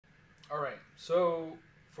Alright, so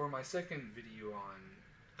for my second video on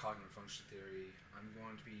cognitive function theory, I'm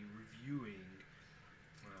going to be reviewing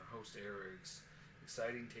host Eric's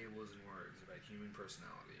exciting tables and words about human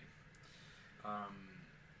personality.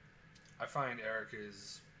 I find Eric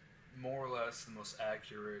is more or less the most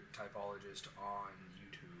accurate typologist on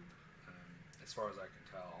YouTube, as far as I can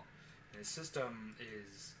tell. And his system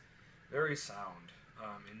is very sound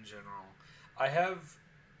in general. I have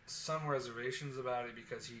some reservations about it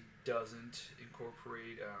because he doesn't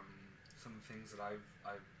incorporate some of the things that I've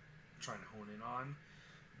trying to hone in on,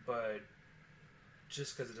 but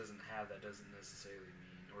just because it doesn't have that doesn't necessarily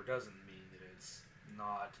mean, or doesn't mean that it's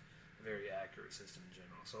not a very accurate system in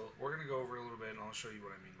general. So we're going to go over a little bit and I'll show you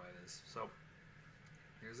what I mean by this. So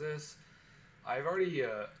here's this. I've already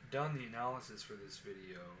done the analysis for this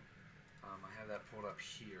video. I have that pulled up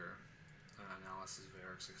here. Analysis of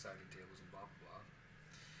Eric's exciting tables and blah blah blah.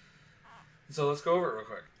 So let's go over it real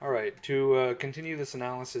quick. Alright, to continue this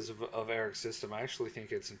analysis of Eric's system, I actually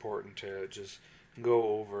think it's important to just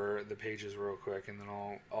go over the pages real quick, and then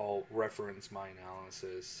I'll reference my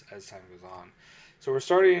analysis as time goes on. So we're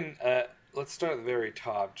starting at, let's start at the very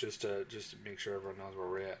top, just to make sure everyone knows where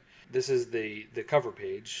we're at. This is the cover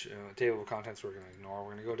page, table of contents we're going to ignore.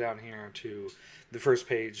 We're going to go down here to the first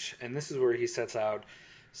page, and this is where he sets out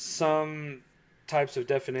some types of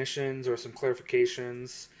definitions or some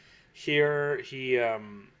clarifications. Here,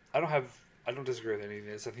 I don't disagree with any of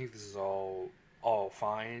this. I think this is all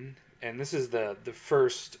fine. And this is the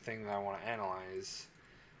first thing that I want to analyze.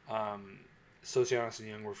 Socionics and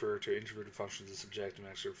Jung refer to introverted functions as subjective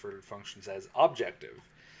and extroverted functions as objective.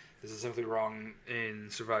 This is simply wrong and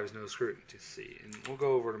survives no scrutiny to see. And we'll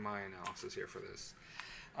go over to my analysis here for this.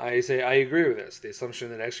 I say I agree with this. The assumption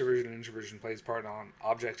that extroversion and introversion plays part on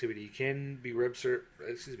objectivity can be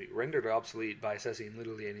rendered obsolete by assessing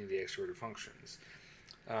literally any of the extroverted functions.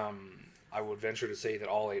 I would venture to say that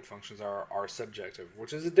all 8 functions are subjective,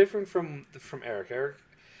 which is different from Eric. Eric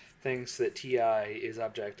thinks that TI is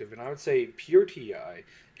objective, and I would say pure TI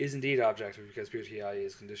is indeed objective because pure TI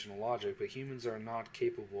is conditional logic, but humans are not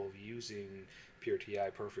capable of using pure TI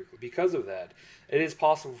perfectly. Because of that, it is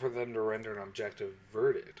possible for them to render an objective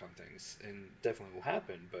verdict on things, and definitely will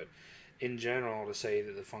happen, but in general, to say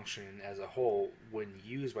that the function as a whole, when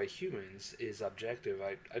used by humans, is objective,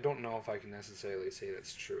 I don't know if I can necessarily say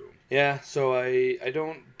that's true. Yeah, so I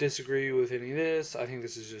don't disagree with any of this. I think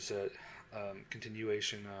this is just a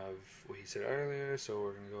continuation of what he said earlier, so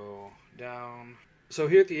we're going to go down. So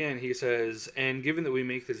here at the end he says, and given that we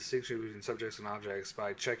make the distinction between subjects and objects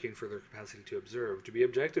by checking for their capacity to observe, to be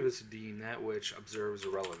objective is to deem that which observes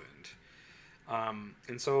irrelevant.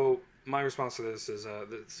 And so my response to this is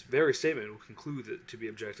this very statement will conclude that to be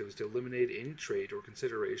objective is to eliminate any trait or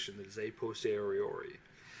consideration that is a posteriori.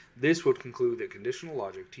 This would conclude that conditional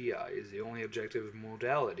logic, TI, is the only objective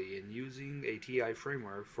modality, and using a TI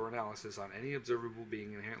framework for analysis on any observable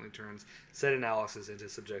being inherently turns said analysis into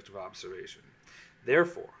subjective observation.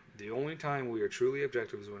 Therefore, the only time we are truly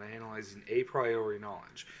objective is when analyzing a priori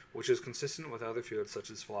knowledge, which is consistent with other fields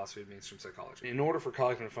such as philosophy and mainstream psychology. In order for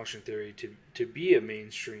cognitive function theory to be a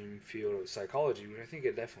mainstream field of psychology, which I think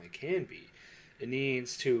it definitely can be, it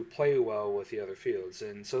needs to play well with the other fields.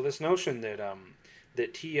 And so this notion that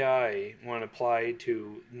that TI, when applied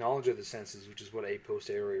to knowledge of the senses, which is what a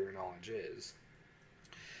posteriori knowledge is,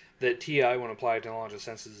 that TI, when applied to knowledge of the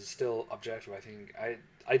senses, is still objective.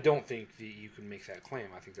 I don't think that you can make that claim.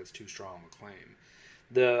 I think that's too strong a claim.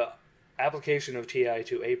 The application of TI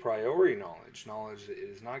to a priori knowledge that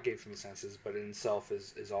is not gained from the senses, but in itself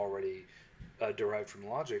is already derived from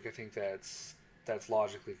logic, I think that's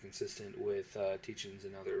logically consistent with teachings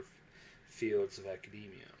in other fields of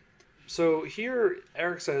academia. So here,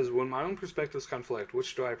 Eric says, when my own perspectives conflict,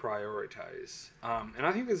 which do I prioritize? And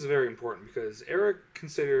I think this is very important because Eric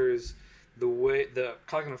considers the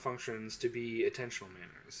cognitive functions to be attentional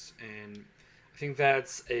manners, and I think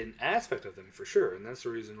that's an aspect of them for sure, and that's the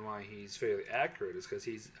reason why he's fairly accurate, is because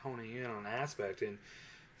he's honing in on an aspect, and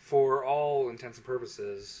for all intents and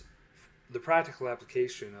purposes, the practical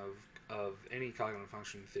application of any cognitive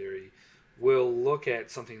function theory will look at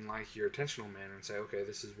something like your attentional manner and say, okay,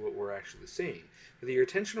 this is what we're actually seeing. But your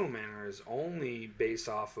attentional manner is only based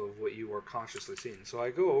off of what you are consciously seeing. So I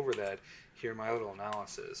go over that here in my little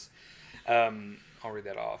analysis. I'll read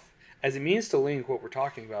that off. As it means to link what we're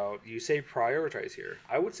talking about, you say prioritize here.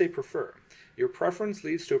 I would say prefer. Your preference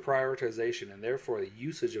leads to a prioritization and therefore the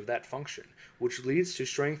usage of that function, which leads to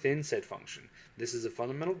strength in said function. This is a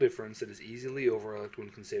fundamental difference that is easily overlooked when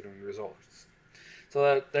considering results.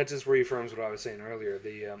 So that just reaffirms what I was saying earlier.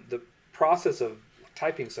 The process of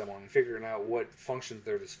typing someone and figuring out what functions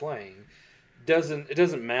they're displaying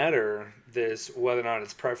doesn't matter this whether or not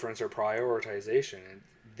it's preference or prioritization. And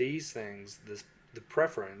these things, the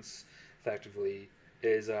preference, effectively,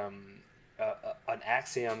 is an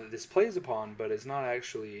axiom that this plays upon, but is not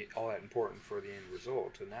actually all that important for the end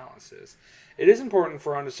result analysis. It is important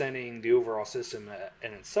for understanding the overall system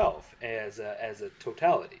in itself as a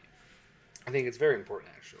totality. I think it's very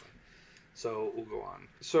important, actually. So we'll go on.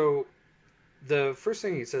 So the first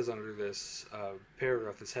thing he says under this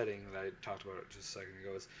paragraph, this heading that I talked about just a second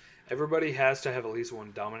ago, is everybody has to have at least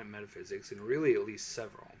one dominant metaphysics, and really at least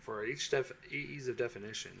several. For each ease of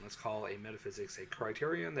definition, let's call a metaphysics a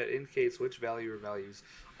criterion that indicates which value or values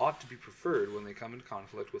ought to be preferred when they come into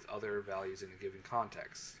conflict with other values in a given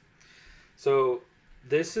context. So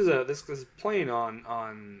this is playing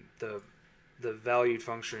on the valued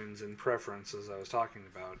functions and preferences I was talking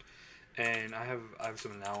about. And I have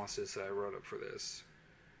some analysis that I wrote up for this.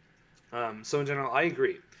 So in general, I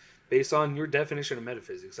agree. Based on your definition of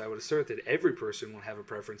metaphysics, I would assert that every person will have a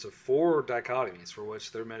preference of 4 dichotomies for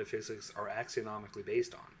which their metaphysics are axionomically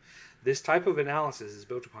based on. This type of analysis is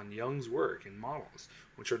built upon Jung's work and models,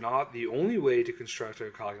 which are not the only way to construct a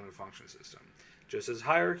cognitive function system. Just as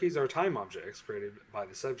hierarchies are time objects created by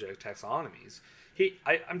the subject, taxonomies,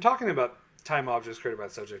 I'm talking about time objects created by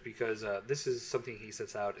the subject because this is something he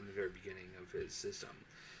sets out in the very beginning of his system,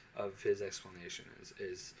 of his explanation,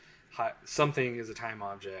 is something is a time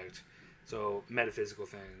object, so metaphysical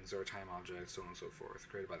things are a time object, so on and so forth,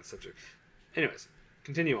 created by the subject. Anyways,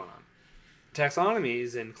 continue on.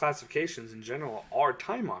 Taxonomies and classifications in general are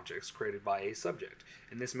time objects created by a subject.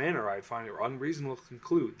 In this manner, I find it unreasonable to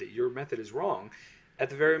conclude that your method is wrong. At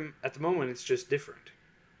the moment, it's just different.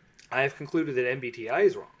 I have concluded that MBTI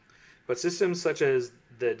is wrong. But systems such as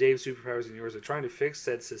the Dave superpowers and yours are trying to fix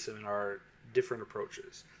said system and are different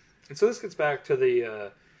approaches. And so this gets back to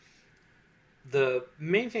the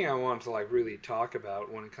main thing I want to really talk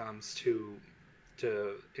about when it comes to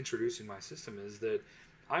introducing my system is that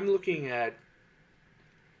I'm looking at,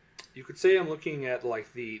 you could say I'm looking at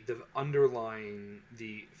the underlying,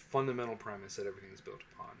 the fundamental premise that everything is built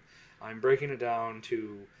upon. I'm breaking it down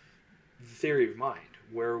to the theory of mind,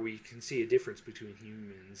 where we can see a difference between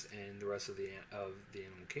humans and the rest of the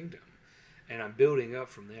animal kingdom. And I'm building up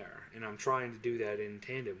from there, and I'm trying to do that in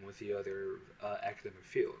tandem with the other academic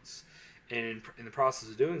fields. And in the process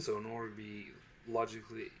of doing so, in order to be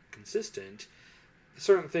logically consistent,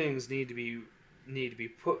 certain things need to be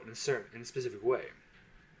put in a specific way.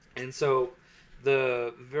 And so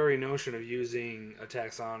the very notion of using a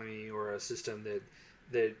taxonomy or a system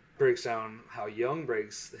that breaks down how Jung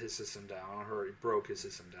breaks his system down, or he broke his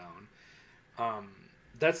system down,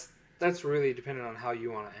 that's really dependent on how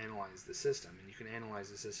you want to analyze the system. And you can analyze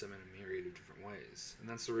the system in a myriad of different ways. And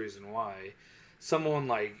that's the reason why someone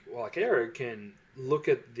like Eric can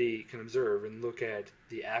observe and look at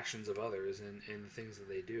the actions of others and the things that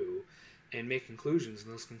they do and make conclusions,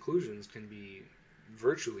 and those conclusions can be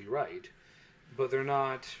virtually right, but they're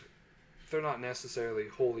not necessarily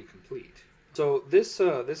wholly complete. So this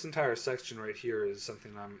entire section right here is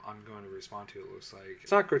something I'm going to respond to. It looks like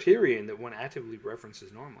it's not criterion that one actively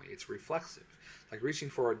references normally. It's reflexive, like reaching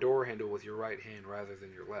for a door handle with your right hand rather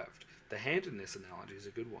than your left. The handedness analogy is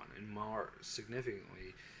a good one, and more significant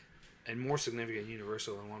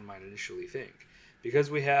universal than one might initially think.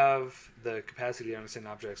 Because we have the capacity to understand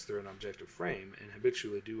objects through an objective frame and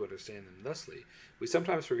habitually do understand them thusly, we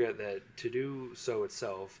sometimes forget that to do so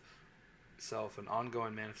itself an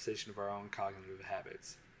ongoing manifestation of our own cognitive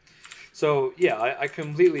habits. So yeah, I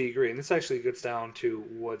completely agree, and this actually gets down to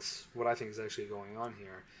what I think is actually going on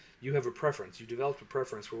here. You have a preference. You developed a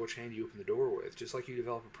preference for which hand you open the door with, just like you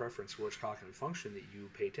develop a preference for which cognitive function that you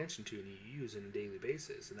pay attention to and you use on a daily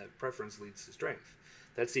basis, and that preference leads to strength.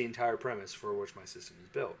 That's the entire premise for which my system is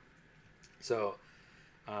built. So,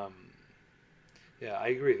 yeah, I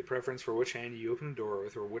agree. The preference for which hand you open a door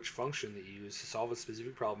with or which function that you use to solve a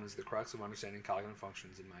specific problem is the crux of understanding cognitive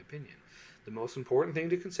functions, in my opinion. The most important thing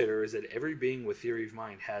to consider is that every being with theory of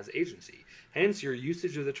mind has agency, hence your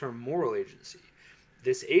usage of the term moral agency.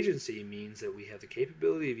 This agency means that we have the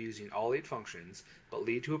capability of using all 8 functions, but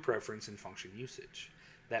lead to a preference in function usage.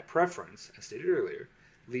 That preference, as stated earlier,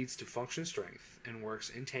 leads to function strength and works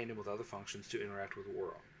in tandem with other functions to interact with the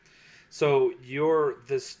world. So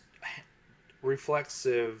this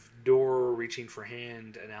reflexive door reaching for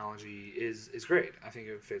hand analogy is great. I think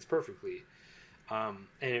it fits perfectly, and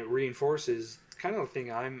it reinforces kind of the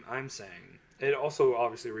thing I'm saying. It also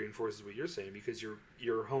obviously reinforces what you're saying, because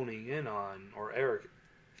you're honing in on, or Eric,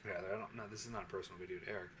 this is not a personal video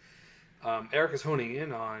to Eric. Eric is honing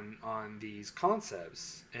in on these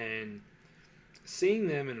concepts and seeing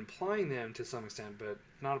them and applying them to some extent, but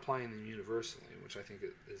not applying them universally, which I think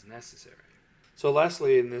is necessary. So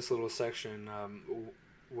lastly, in this little section,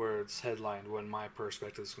 where it's headlined, "When my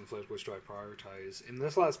perspectives conflict, which do I prioritize?" In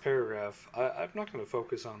this last paragraph, I'm not going to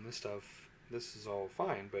focus on this stuff. This is all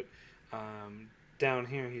fine, but down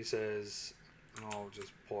here he says, and I'll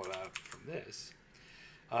just pull it out from this,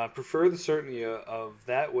 prefer the certainty of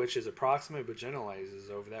that which is approximate but generalizes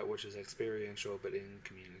over that which is experiential but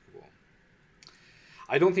incommunicable.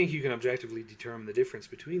 I don't think you can objectively determine the difference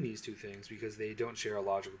between these two things because they don't share a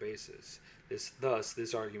logical basis. Thus,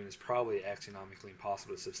 this argument is probably axionomically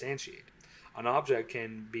impossible to substantiate. An object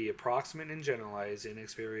can be approximate and generalized,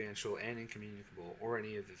 inexperiential and incommunicable, or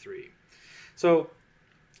any of the three. So,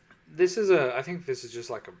 I think this is just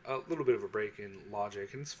like a little bit of a break in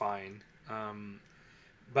logic, and it's fine.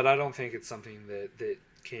 But I don't think it's something that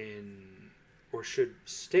can or should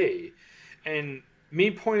stay. And me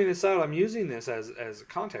pointing this out, I'm using this as a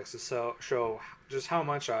context to show just how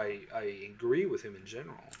much I agree with him in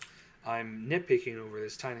general. I'm nitpicking over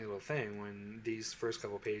this tiny little thing when these first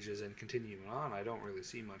couple pages and continuing on, I don't really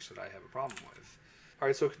see much that I have a problem with.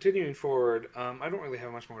 Alright, so continuing forward, I don't really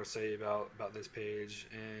have much more to say about this page,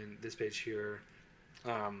 and this page here,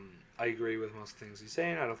 I agree with most things he's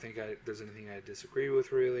saying. I don't think there's anything I disagree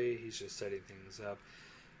with, really. He's just setting things up.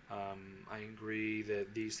 I agree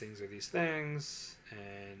that these things are these things,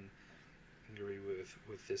 and agree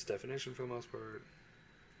with this definition for the most part,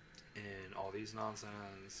 and all these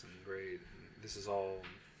nonsense, and great. And this is all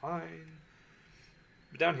fine.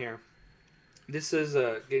 But down here, this is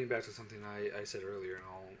getting back to something I said earlier, and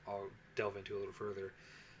I'll delve into a little further.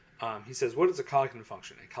 He says, what is a cognitive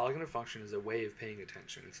function? A cognitive function is a way of paying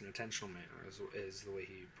attention. It's an attentional manner, is the way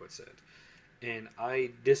he puts it. And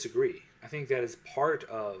I disagree. I think that is part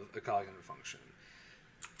of a cognitive function.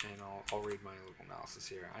 And I'll read my little analysis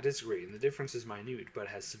here. I disagree, and the difference is minute, but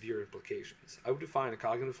has severe implications. I would define a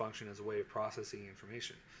cognitive function as a way of processing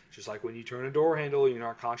information. Just like when you turn a door handle, you're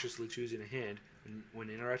not consciously choosing a hand. When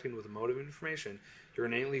interacting with a mode of information, you're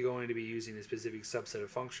innately going to be using a specific subset of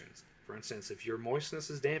functions. For instance, if your moistness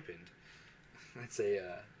is dampened, it's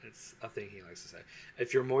a thing he likes to say.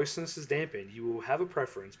 If your moistness is dampened, you will have a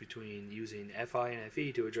preference between using Fi and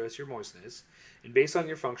Fe to address your moistness, and based on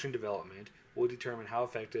your function development, will determine how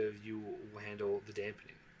effective you will handle the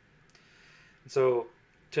dampening. And so,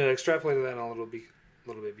 to extrapolate that a little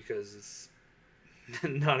bit, because it's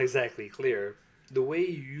not exactly clear, the way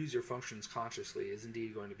you use your functions consciously is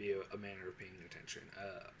indeed going to be a manner of paying attention,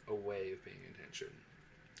 a way of paying attention.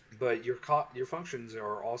 But your functions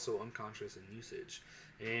are also unconscious in usage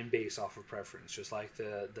and based off of preference. Just like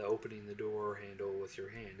the opening the door handle with your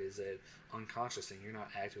hand is an unconscious thing. You're not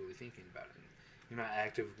actively thinking about it. You're not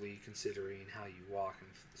actively considering how you walk and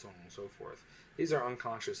so on and so forth. These are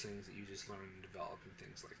unconscious things that you just learn and develop and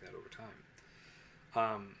things like that over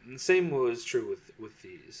time. And the same was true with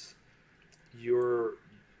these. Your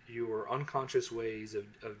unconscious ways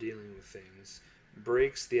of dealing with things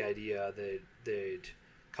breaks the idea that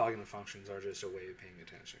cognitive functions are just a way of paying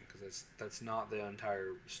attention, because that's not the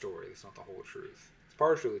entire story. That's not the whole truth. It's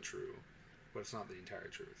partially true, but it's not the entire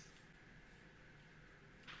truth.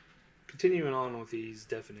 Continuing on with these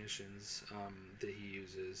definitions that he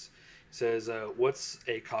uses, he says, what's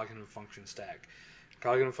a cognitive function stack?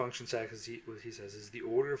 Cognitive function stack, as he says, is the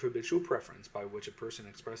order of habitual preference by which a person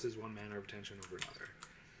expresses one manner of attention over another.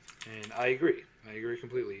 And I agree. I agree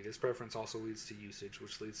completely. This preference also leads to usage,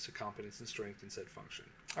 which leads to competence and strength in said function.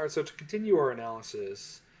 Alright, so to continue our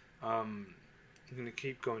analysis, I'm going to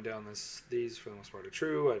keep going down this. These, for the most part, are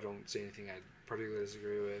true. I don't see anything I particularly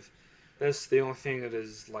disagree with. The only thing that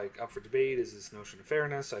is up for debate is this notion of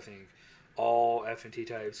fairness. I think all F and T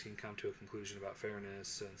types can come to a conclusion about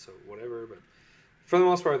fairness, and so whatever, but for the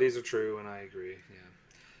most part, these are true, and I agree,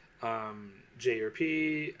 yeah. J or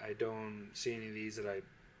P, I don't see any of these that I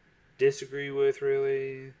disagree with,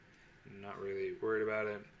 really. I'm not really worried about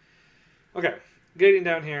it. Okay, getting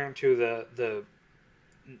down here into the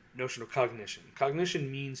notion of cognition.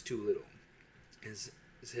 Cognition means too little, is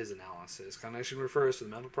his analysis. Cognition refers to the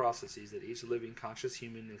mental processes that each living conscious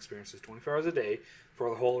human experiences 24 hours a day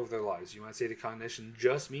for the whole of their lives. You might say that cognition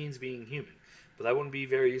just means being human, but that wouldn't be a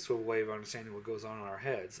very useful way of understanding what goes on in our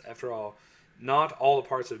heads. After all, not all the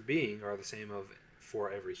parts of being are the same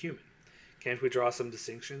for every human. Can't we draw some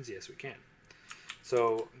distinctions? Yes, we can.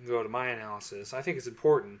 So, go to my analysis. I think it's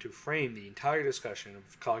important to frame the entire discussion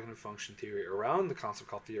of cognitive function theory around the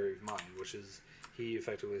concept called theory of mind, which is, he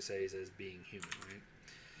effectively says, as being human, right?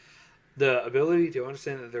 The ability to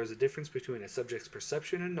understand that there is a difference between a subject's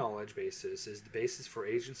perception and knowledge basis is the basis for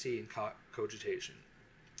agency and cogitation.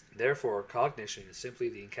 Therefore, cognition is simply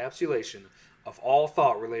the encapsulation of all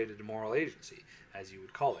thought related to moral agency, as you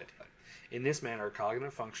would call it. In this manner,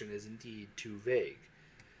 cognitive function is indeed too vague.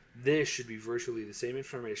 This should be virtually the same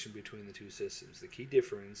information between the two systems. The key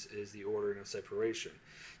difference is the ordering of separation.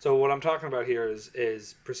 So what I'm talking about here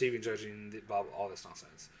is perceiving, judging, all this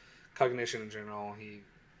nonsense. Cognition in general.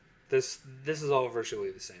 This is all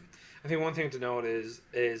virtually the same. I think one thing to note is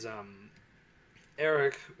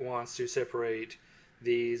Eric wants to separate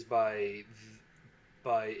these by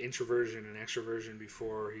introversion and extroversion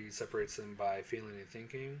before he separates them by feeling and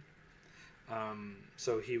thinking.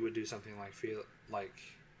 So he would do something like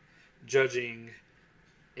judging,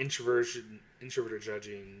 introverted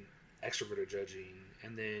judging, extroverted judging,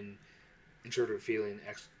 and then introverted feeling,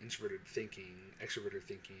 introverted thinking,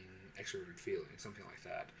 extroverted feeling, something like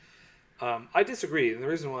that. I disagree, and the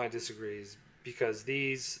reason why I disagree is because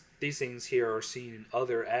these things here are seen in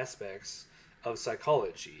other aspects of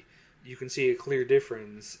psychology. You can see a clear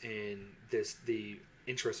difference in the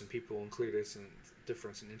interest in people, and clear difference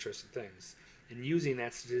in interest in things. And using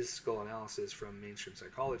that statistical analysis from mainstream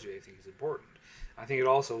psychology, I think, is important. I think it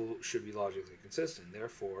also should be logically consistent.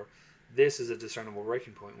 Therefore, this is a discernible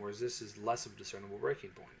breaking point, whereas this is less of a discernible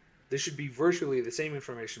breaking point. This should be virtually the same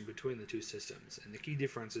information between the two systems, and the key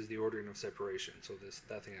difference is the ordering of separation. So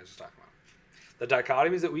that thing I was just talking about. The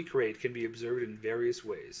dichotomies that we create can be observed in various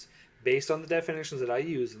ways. Based on the definitions that I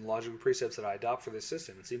use and the logical precepts that I adopt for this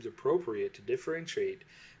system, it seems appropriate to differentiate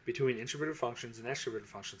between introverted functions and extroverted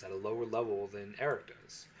functions at a lower level than Eric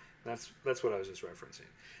does. That's what I was just referencing.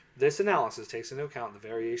 This analysis takes into account the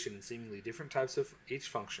variation in seemingly different types of each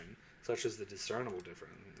function, such as the discernible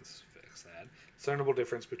difference. Let's fix that. Discernible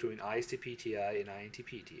difference between ISTP-TI and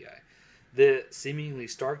INTP-TI. The seemingly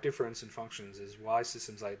stark difference in functions is why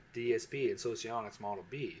systems like DSP and Socionics Model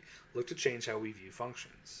B look to change how we view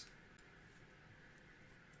functions.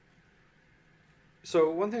 So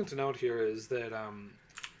one thing to note here is that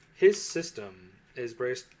his system is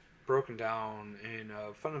broken down in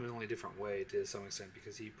a fundamentally different way to some extent,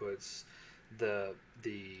 because he puts the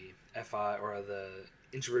FI or the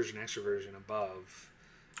introversion extroversion above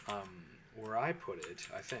where I put it,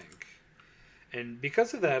 I think. And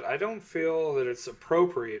because of that, I don't feel that it's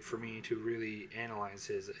appropriate for me to really analyze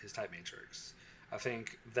his type matrix. I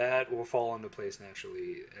think that will fall into place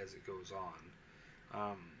naturally as it goes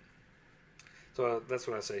on. So that's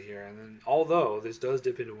what I say here. And then, although this does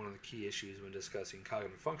dip into one of the key issues when discussing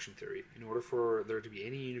cognitive function theory, in order for there to be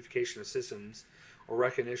any unification of systems or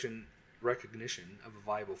recognition of a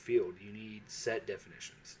viable field, you need set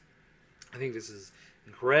definitions. I think this is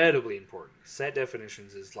incredibly important. Set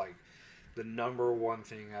definitions is like the number one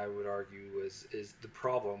thing I would argue is the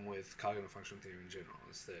problem with cognitive function theory in general,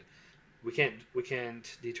 is that we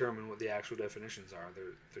can't determine what the actual definitions are.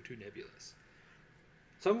 They're too nebulous.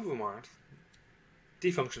 Some of them aren't.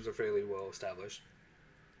 Defunctions are fairly well established,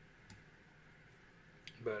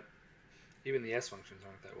 but even the S functions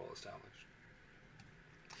aren't that well established.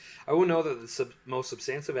 I will know that the most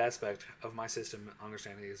substantive aspect of my system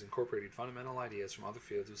understanding is incorporating fundamental ideas from other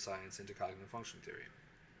fields of science into cognitive function theory.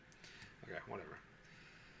 Okay, whatever.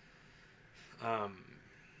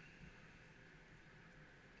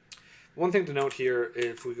 One thing to note here,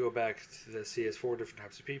 if we go back to this, he has 4 different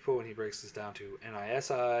types of people, and he breaks this down to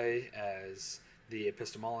NISI as the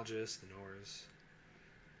epistemologists, the knowers,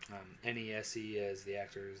 NESE as the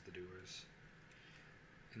actors, the doers.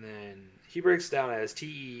 And then he breaks it down as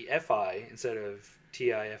TEFI instead of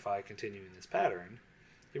TIFI, continuing this pattern.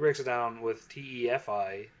 He breaks it down with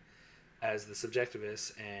TEFI as the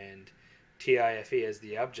subjectivists and TIFE as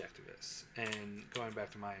the objectivists. And going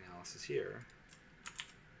back to my analysis here,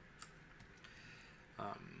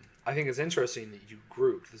 I think it's interesting that you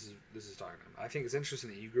grouped, this is talking about, I think it's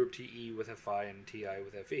interesting that you group TE with FI and TI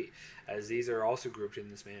with FE, as these are also grouped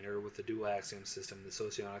in this manner with the dual axiom system the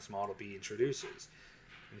Socionics Model B introduces.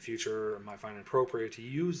 In the future, I might find it appropriate to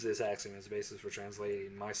use this axiom as a basis for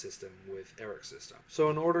translating my system with Eric's system. So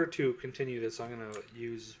in order to continue this, I'm going to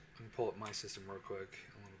pull up my system real quick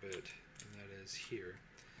a little bit, and that is here.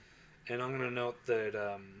 And I'm going to note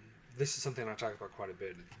that this is something I talk about quite a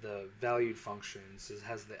bit. The valued functions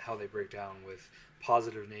has how they break down with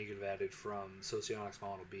positive, negative added from Socionics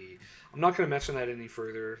Model B. I'm not going to mention that any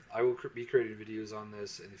further. I will be creating videos on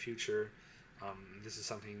this in the future. This is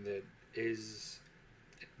something that is...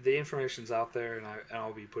 the information's out there, and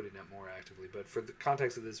I'll be putting it more actively. But for the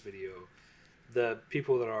context of this video, the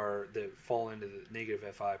people that fall into the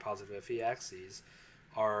negative FI, positive FE axes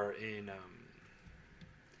are in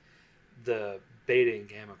the beta and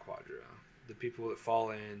gamma quadra. The people that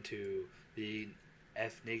fall into the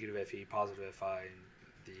negative FE, positive FI,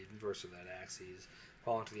 and the inverse of that axis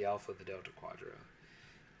fall into the alpha, the delta quadra.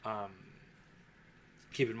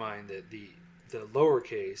 keep in mind that the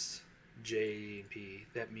lowercase j and p,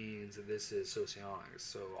 that means that this is socionics.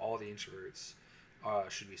 So all the introverts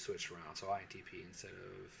should be switched around. So INTP instead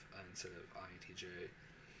of INTJ,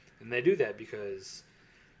 and they do that because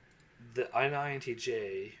an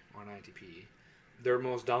INTJ or an INTP, their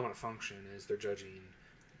most dominant function is their judging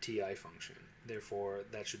TI function. Therefore,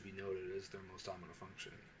 that should be noted as their most dominant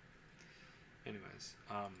function. Anyways,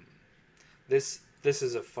 this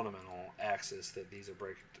is a fundamental axis that these are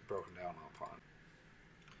broken down upon.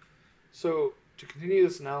 So to continue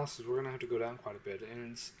this analysis, we're going to have to go down quite a bit,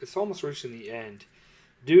 and it's almost reaching the end,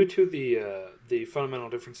 due to the fundamental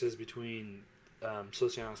differences between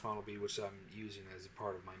Socionics Model B, which I'm using as a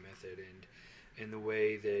part of my method, and the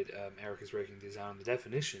way that Eric is breaking these down, the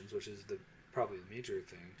definitions, which is probably the major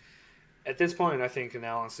thing. At this point, I think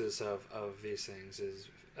analysis of these things is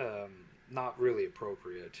not really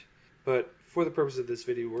appropriate. But for the purpose of this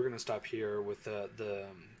video, we're going to stop here with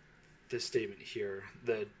this statement here.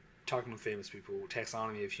 The Talking with Famous People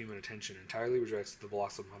taxonomy of human attention entirely rejects the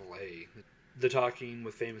Blossom's Model A. The Talking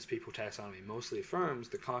with Famous People taxonomy mostly affirms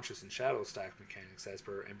the conscious and shadow stack mechanics as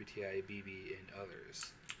per MBTI, BB, and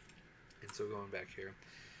others. And so going back here,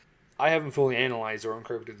 I haven't fully analyzed or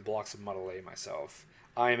uncrypted the blocks of Model A myself.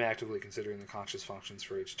 I am actively considering the conscious functions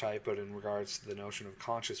for each type, but in regards to the notion of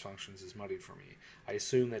conscious functions is muddied for me. I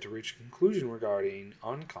assume that to reach a conclusion regarding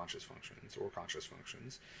unconscious functions, or conscious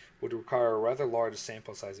functions, would require a rather large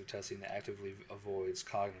sample size of testing that actively avoids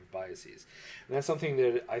cognitive biases. And that's something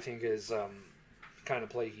that I think is kind of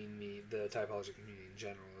plaguing me, the typology community in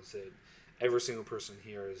general, is that every single person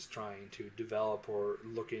here is trying to develop or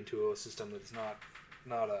look into a system that's not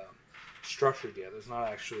structured yet. It's not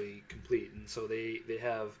actually complete, and so they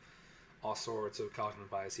have all sorts of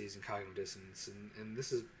cognitive biases and cognitive dissonance, and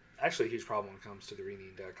this is actually a huge problem when it comes to the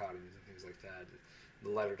Renian dichotomies and things like that, the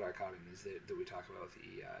letter dichotomies that we talk about with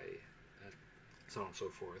the EI, and so on and so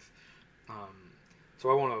forth.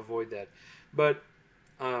 So I want to avoid that, but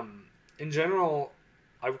in general,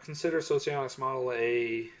 I would consider Socionics Model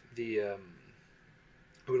A I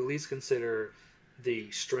would at least consider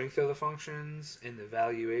the strength of the functions and the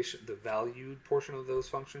valued portion of those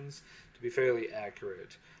functions to be fairly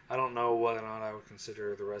accurate. I don't know whether or not I would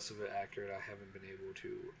consider the rest of it accurate. I haven't been able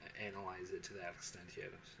to analyze it to that extent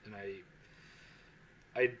yet, and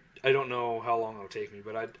I don't know how long it'll take me,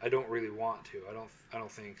 but I don't really want to. I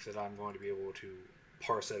don't think that I'm going to be able to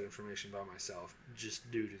parse that information by myself just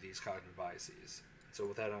due to these cognitive biases. So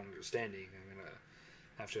with that understanding, I'm going to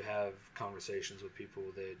have to have conversations with people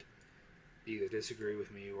that either disagree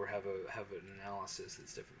with me or have an analysis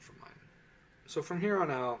that's different from mine. So from here on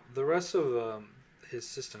out, the rest of his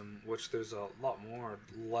system, which there's a lot more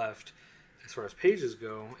left as far as pages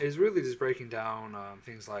go, is really just breaking down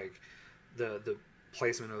things like the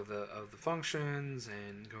placement of the functions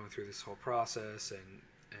and going through this whole process and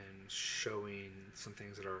showing some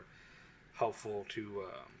things that are helpful to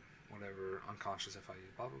whatever unconscious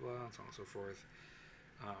FIU, blah blah blah, and so on and so forth.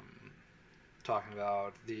 Talking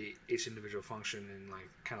about each individual function in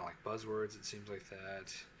kind of like buzzwords, it seems like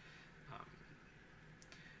that.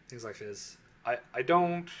 Things like this. I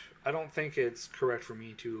don't think it's correct for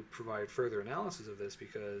me to provide further analysis of this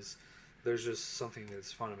because there's just something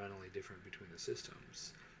that's fundamentally different between the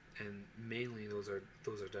systems, and mainly those are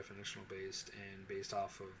definitional based and based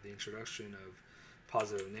off of the introduction of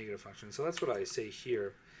positive and negative functions. So that's what I say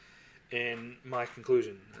here. In my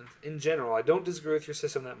conclusion, in general, I don't disagree with your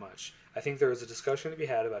system that much. I think there is a discussion to be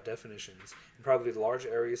had about definitions, and probably the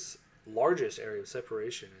largest area of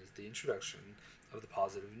separation is the introduction of the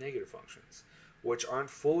positive and negative functions, which aren't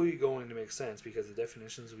fully going to make sense because the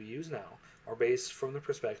definitions we use now are based from the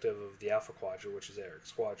perspective of the alpha quadra, which is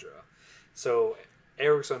Eric's quadra. So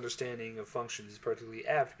Eric's understanding of functions is particularly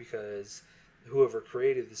apt because whoever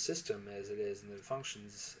created the system as it is and the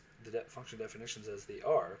functions, function definitions as they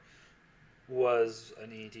are, was an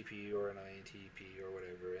ENTP or an INTP or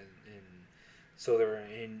whatever, and so they're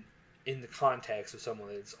in the context of someone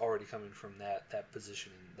that's already coming from that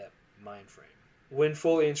position and that mind frame. When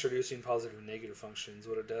fully introducing positive and negative functions,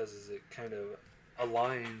 what it does is it kind of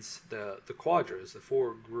aligns the quadras, the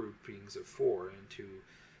four groupings of four, into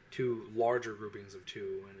two larger groupings of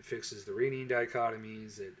two, and it fixes the Renian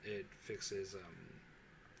dichotomies. It fixes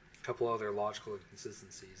a couple other logical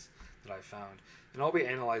inconsistencies that I found, and I'll be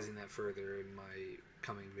analyzing that further in my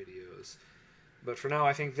coming videos. But for now,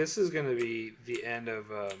 I think this is going to be the end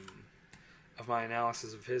of my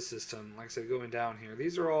analysis of his system. Like I said, going down here,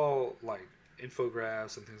 these are all like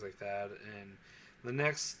infographics and things like that, and the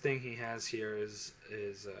next thing he has here is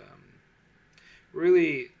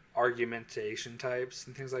really argumentation types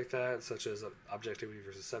and things like that, such as objectivity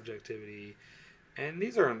versus subjectivity, And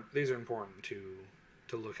these are important to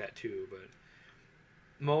look at too, but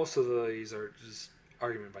most of these are just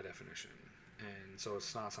argument by definition, and so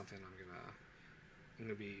it's not something I'm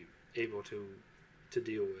gonna be able to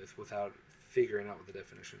deal with without figuring out what the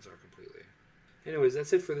definitions are completely. Anyways,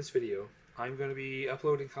 that's it for this video. I'm going to be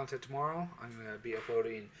uploading content tomorrow. I'm going to be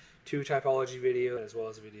uploading 2 typology videos as well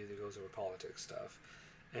as a video that goes over politics stuff.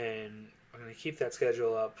 And I'm going to keep that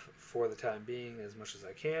schedule up for the time being as much as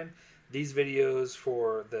I can. These videos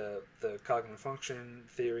for the cognitive function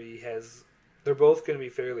theory they're both going to be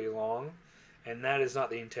fairly long, and that is not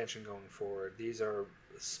the intention going forward. These are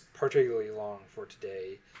particularly long for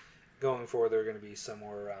today. Going forward, they're going to be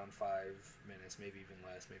somewhere around 5 minutes, maybe even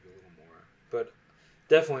less, maybe a little more. But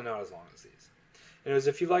definitely not as long as these. Anyways,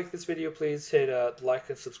 if you like this video, please hit like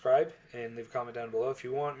and subscribe, and leave a comment down below. If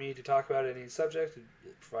you want me to talk about any subject,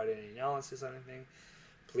 provide any analysis on anything,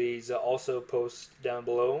 please also post down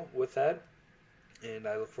below with that. And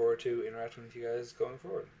I look forward to interacting with you guys going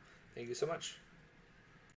forward. Thank you so much.